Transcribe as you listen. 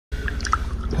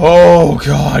Oh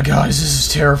god, guys, this is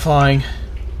terrifying.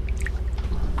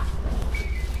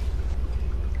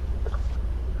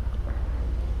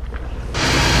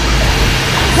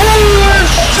 Holy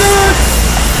shit!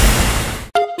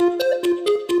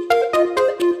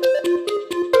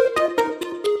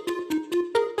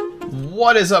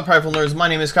 What is up, Prideful Nerds? My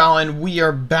name is Kyle, and we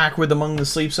are back with Among the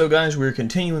Sleep. So, guys, we're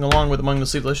continuing along with Among the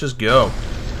Sleep. Let's just go.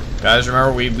 Guys,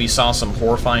 remember we saw some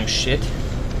horrifying shit?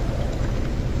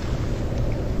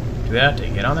 Do we have to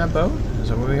get on that boat? Is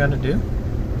that what we gotta do?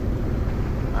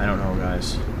 I don't know,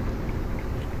 guys.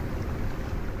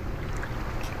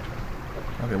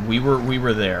 Okay, we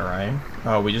were there, right?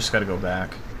 Oh, we just gotta go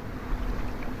back.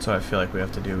 That's what I feel like we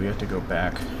have to do. We have to go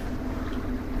back.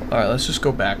 Alright, let's just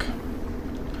go back.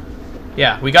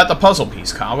 Yeah, we got the puzzle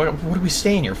piece, Kyle. What are we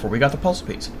staying here for? We got the puzzle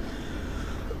piece.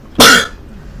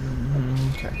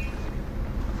 Okay.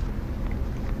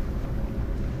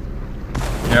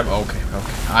 Yep, okay.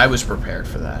 I was prepared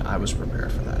for that. I was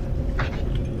prepared for that.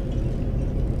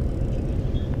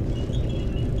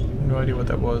 No idea what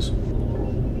that was.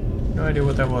 No idea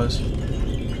what that was.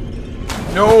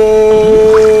 No!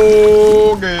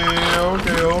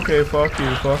 Okay. Fuck you.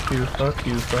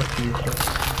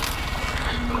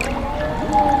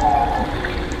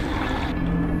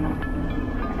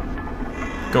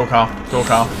 Go,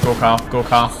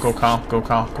 Kyle. Go.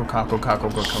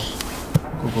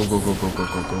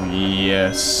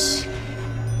 Yes.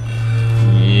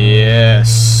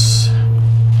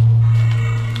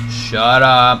 Shut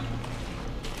up.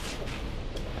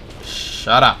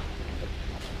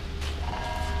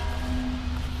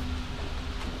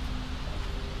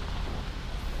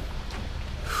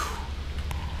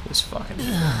 This fucking...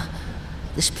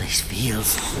 This place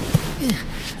feels...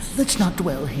 Let's not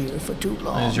dwell here for too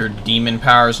long. Is your demon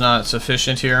powers not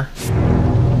sufficient here?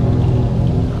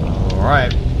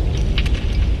 Alright.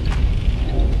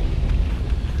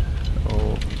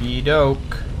 Okie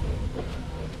doke.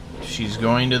 She's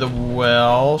going to the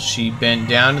well. She bent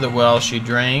down to the well. She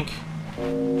drank.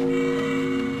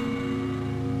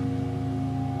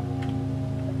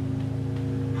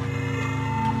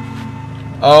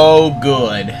 Oh,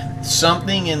 good.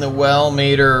 Something in the well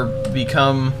made her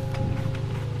become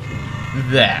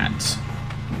that.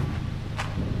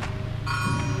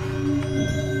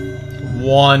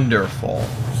 Wonderful.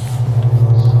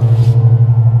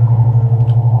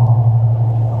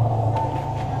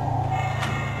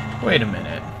 Wait a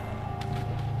minute.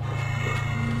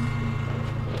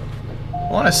 I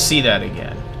want to see that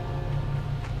again.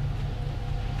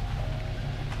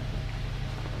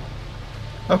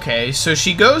 Okay, so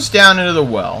she goes down into the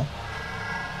well.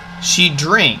 She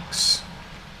drinks.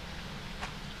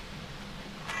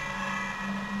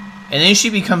 And then she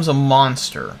becomes a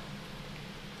monster.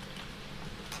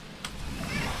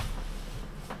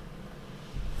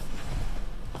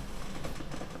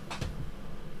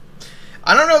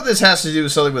 I don't know if this has to do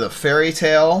with something with a fairy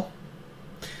tale,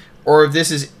 or if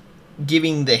this is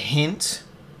giving the hint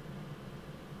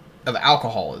of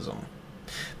alcoholism.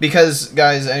 Because,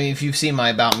 guys, I mean, if you've seen my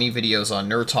About Me videos on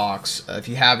Nerd Talks, if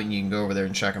you haven't, you can go over there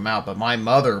and check them out. But my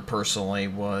mother, personally,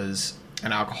 was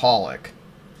an alcoholic.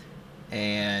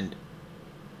 And...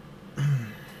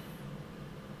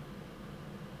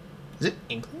 is it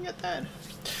inkling at that?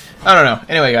 I don't know.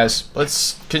 Anyway, guys,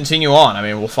 let's continue on. I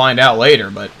mean, we'll find out later,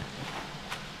 but...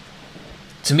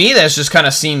 to me, that just kind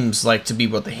of seems like to be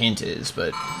what the hint is,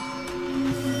 but...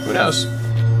 who knows?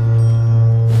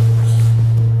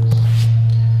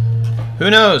 Who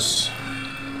knows?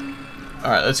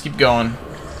 Alright, let's keep going.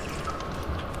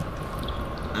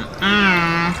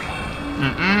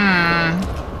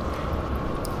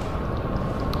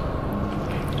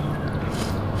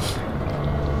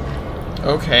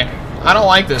 Okay. I don't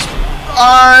like this.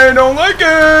 I don't like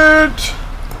it!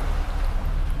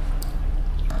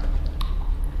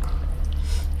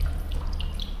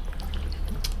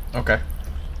 Okay.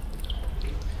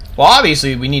 Well,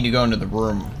 obviously, we need to go into the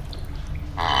room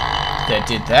that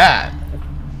did that.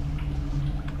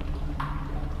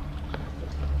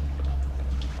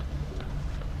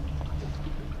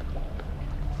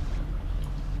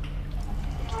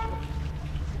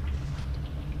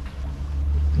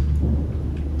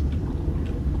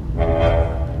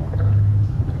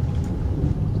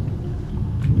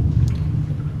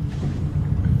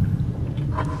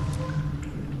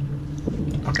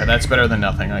 Okay, that's better than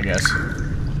nothing, I guess.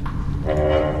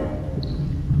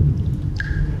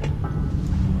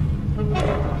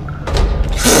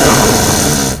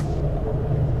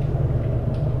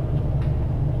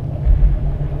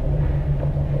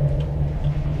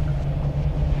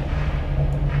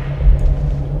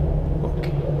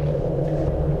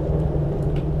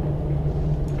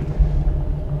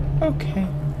 Okay.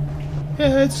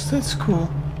 Yeah, that's cool.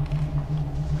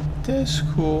 That's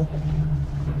cool.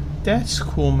 That's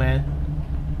cool, man.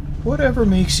 Whatever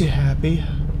makes you happy.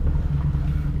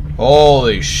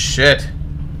 Holy shit.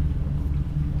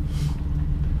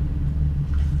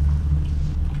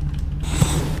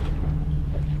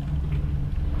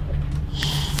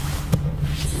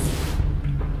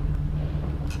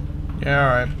 Yeah,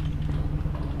 alright.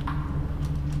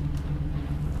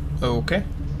 Okay.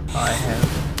 I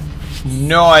have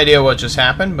no idea what just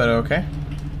happened, but okay.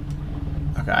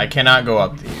 Okay, I cannot go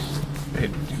up these. Hey,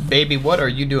 baby, what are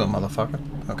you doing, motherfucker?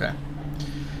 Okay.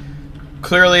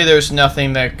 Clearly, there's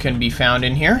nothing that can be found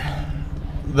in here.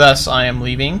 Thus, I am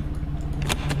leaving.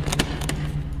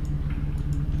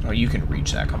 Oh, you can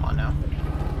reach that. Come on now.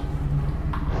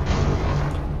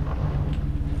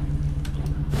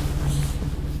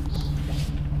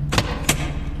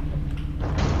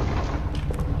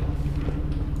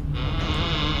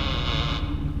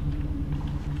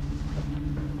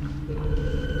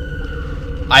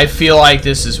 I feel like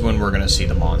this is when we're gonna see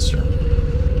the monster.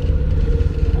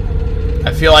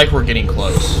 I feel like we're getting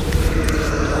close.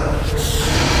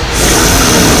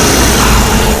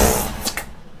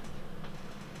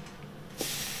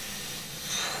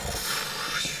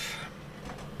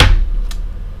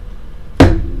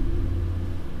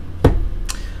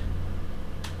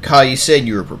 Kyle, you said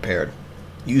you were prepared.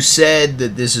 You said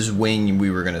that this is when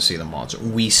we were gonna see the monster.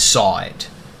 We saw it.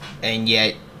 And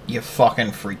yet, you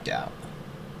fucking freaked out.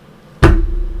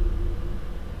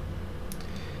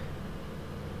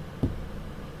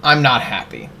 I'm not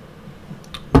happy.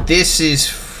 This is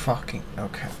fucking...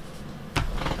 Okay.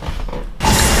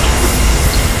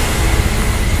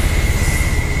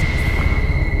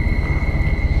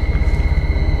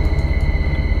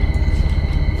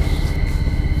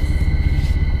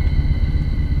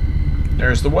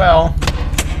 There's the well.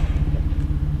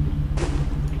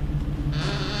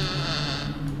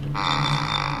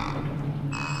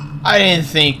 I didn't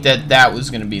think that that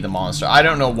was going to be the monster. I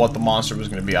don't know what the monster was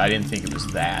going to be. I didn't think it was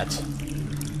that.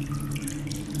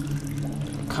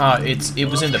 It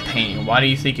was in the painting. Why do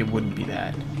you think it wouldn't be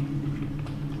that?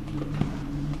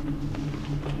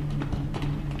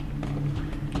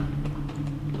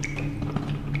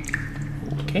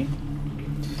 Okay.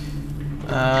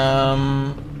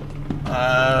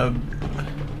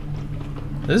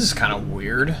 This is kind of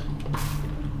weird.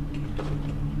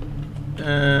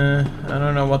 I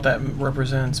don't know what that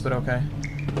represents, but okay.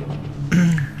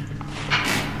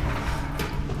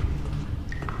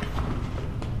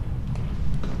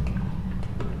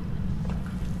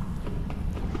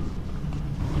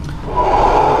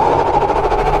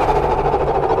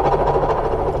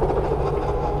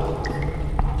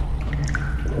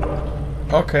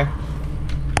 Okay.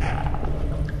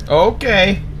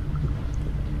 Okay.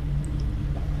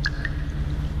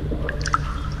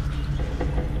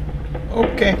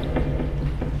 Okay.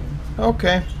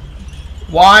 Okay.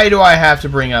 Why do I have to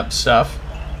bring up stuff?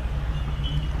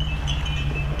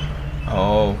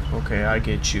 Oh, okay, I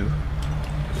get you.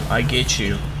 I get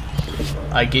you.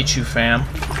 I get you, fam.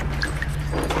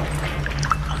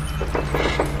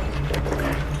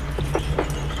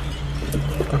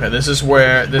 Okay, this is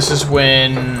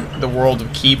when the world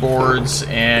of keyboards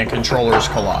and controllers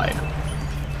collide.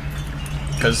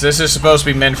 Because this is supposed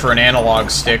to be meant for an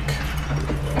analog stick.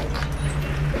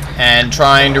 And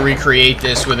trying to recreate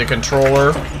this with a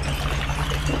controller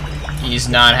is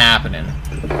not happening.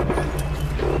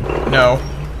 No.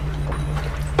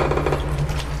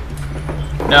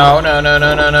 No, no, no,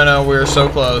 no, no, no, no. We're so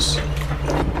close.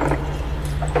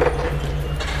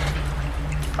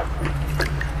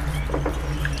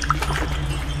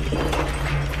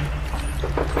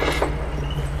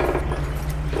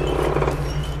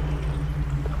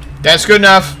 That's good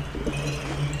enough.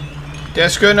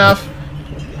 That's good enough.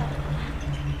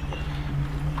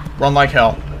 Run like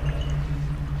hell.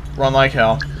 Run like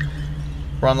hell.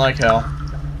 Run like hell.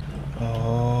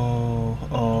 Oh,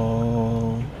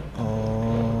 oh,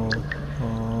 oh,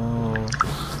 oh,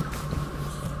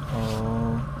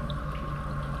 oh.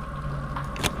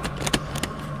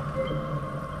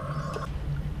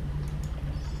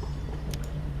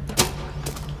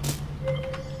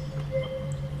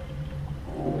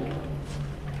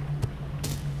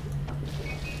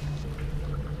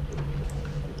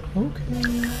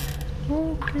 Okay.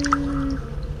 Okay.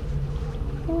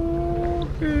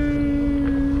 Okay.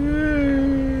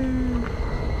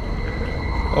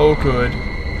 Oh good.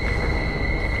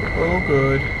 Oh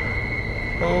good.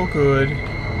 Oh good.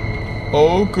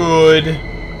 Oh good.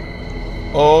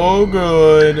 Oh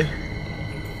good.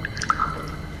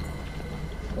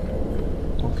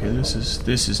 Okay,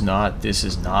 this is not,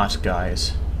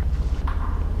 guys.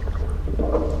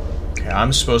 Okay,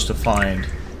 I'm supposed to find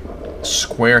a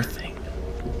square thing.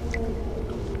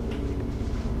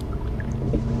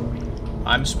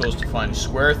 I'm supposed to find a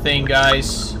square thing,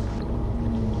 guys.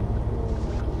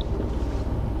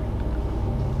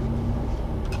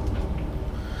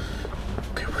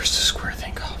 Okay, where's the square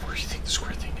thing, Kyle? Where do you think the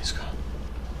square thing is, Kyle?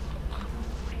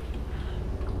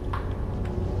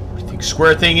 Where do you think the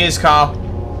square thing is, Kyle?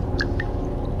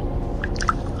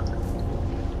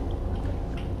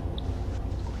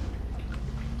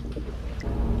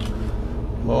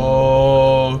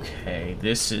 Okay,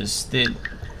 this is the...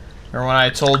 Remember when I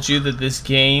told you that this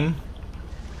game,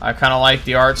 I kind of like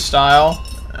the art style,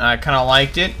 and I kind of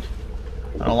liked it?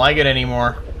 I don't like it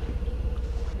anymore.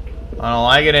 I don't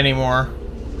like it anymore.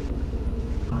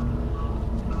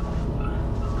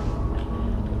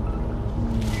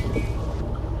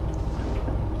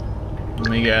 Let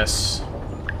me guess.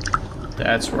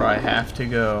 That's where I have to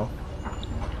go.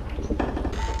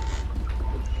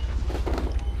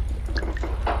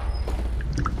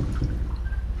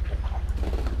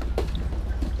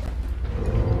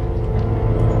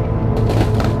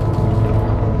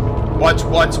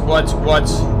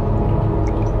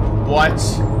 What?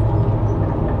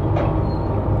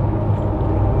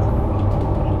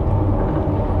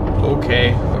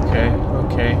 Okay.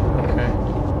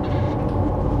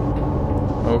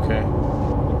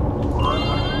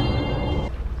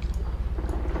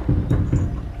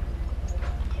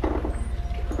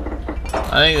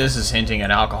 I think this is hinting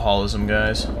at alcoholism,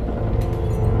 guys.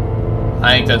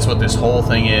 I think that's what this whole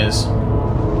thing is.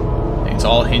 It's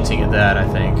all hinting at that, I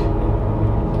think.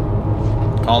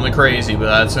 Call me crazy, but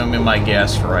that's gonna be my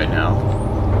guess for right now.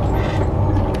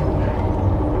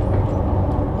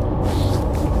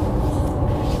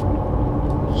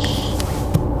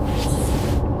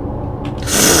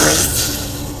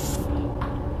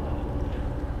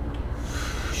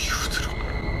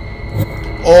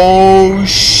 Oh,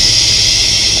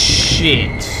 shit.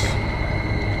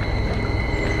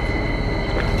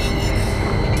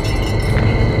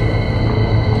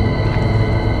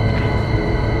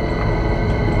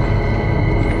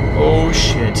 Oh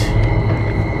shit.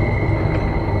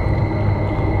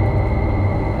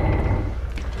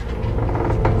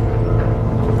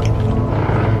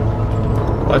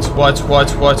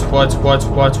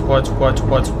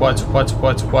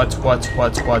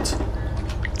 What?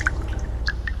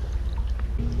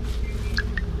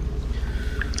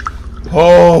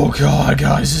 Oh god,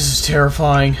 guys, this is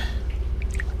terrifying.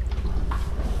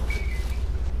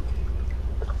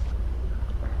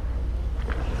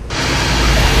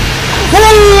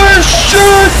 Holy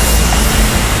shit!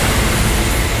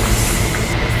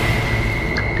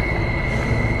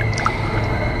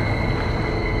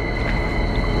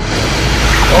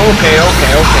 Okay.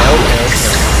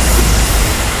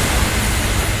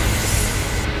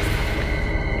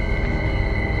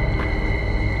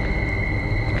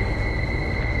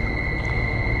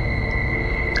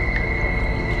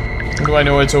 When do I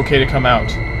know it's okay to come out?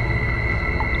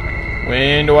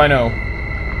 When do I know?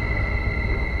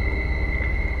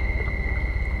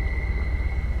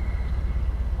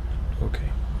 Okay.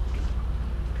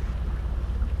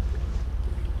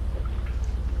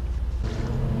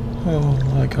 Oh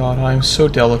my god, I'm so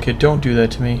delicate. Don't do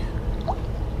that to me.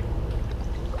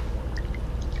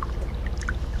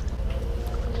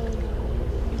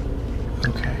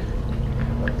 Okay.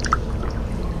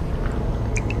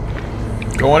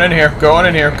 Going in here, going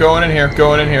in here, going in here,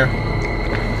 going in here.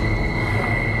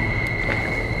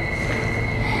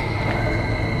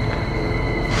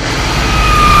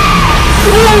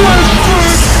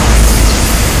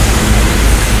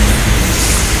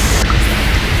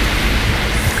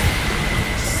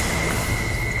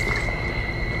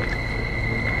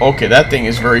 Okay, that thing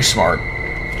is very smart.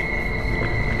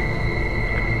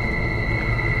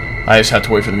 I just have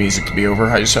to wait for the music to be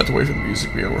over.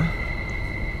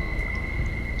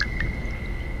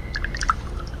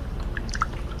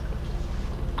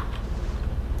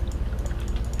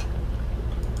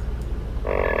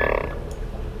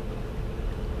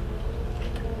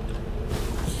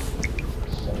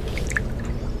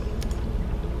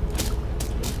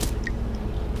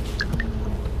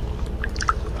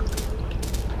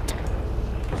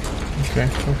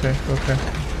 Okay.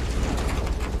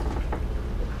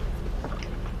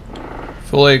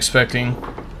 Fully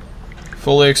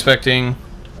expecting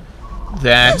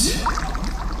that.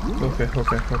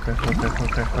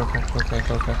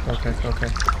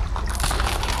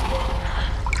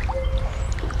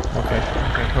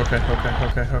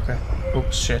 Okay.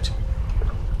 Oops, shit.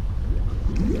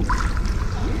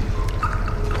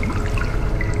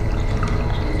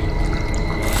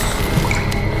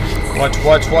 Watch.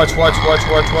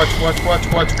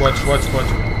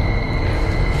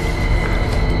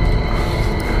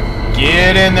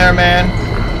 Get in there, man.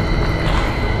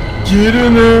 Get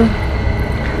in there.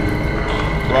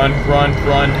 Run.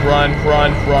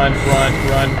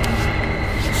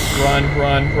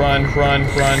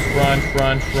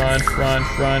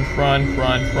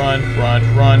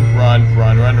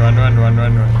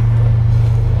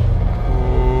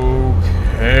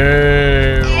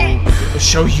 Okay.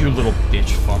 Show you, little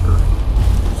bitch fucker.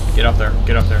 Get up there.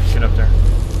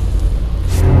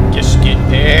 Just get.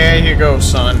 There you go,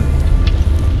 son.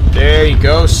 There you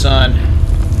go, son.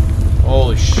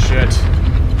 Holy shit.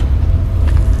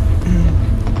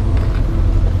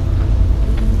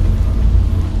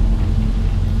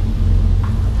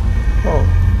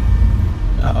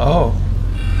 Oh.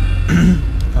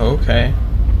 Okay.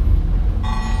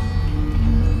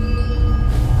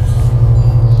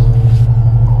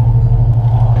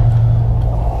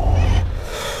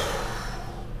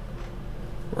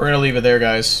 We're gonna leave it there,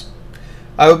 guys.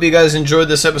 I hope you guys enjoyed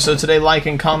this episode today. Like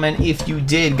and comment if you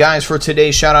did. Guys, for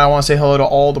today's shout out, I want to say hello to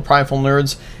all the Prideful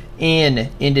nerds in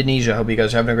Indonesia. I hope you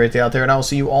guys are having a great day out there, and I will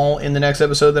see you all in the next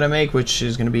episode that I make, which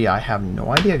is going to be, I have no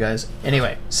idea, guys.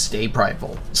 Anyway, stay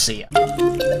prideful. See ya.